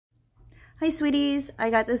Hi sweeties, I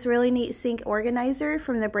got this really neat sink organizer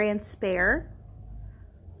from the brand Spare.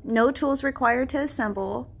 No tools required to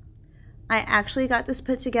assemble. I actually got this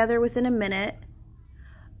put together within a minute.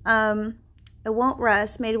 It won't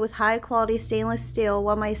rust, made with high quality stainless steel.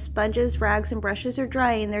 While my sponges, rags, and brushes are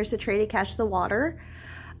drying, there's a tray to catch the water.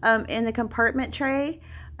 In the compartment tray,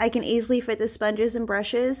 I can easily fit the sponges and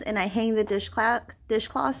brushes, and I hang the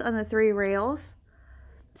dishcloths on the 3 rails.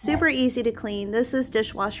 Super easy to clean. This is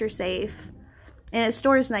dishwasher safe, and it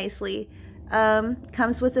stores nicely.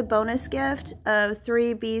 Comes with a bonus gift of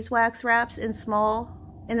 3 beeswax wraps in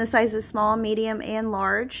the sizes small, medium, and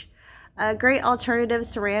large. Great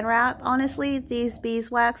alternatives to Saran wrap. Honestly, these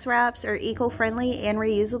beeswax wraps are eco-friendly and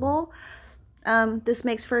reusable. This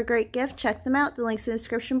makes for a great gift. Check them out. The link's in the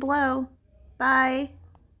description below. Bye.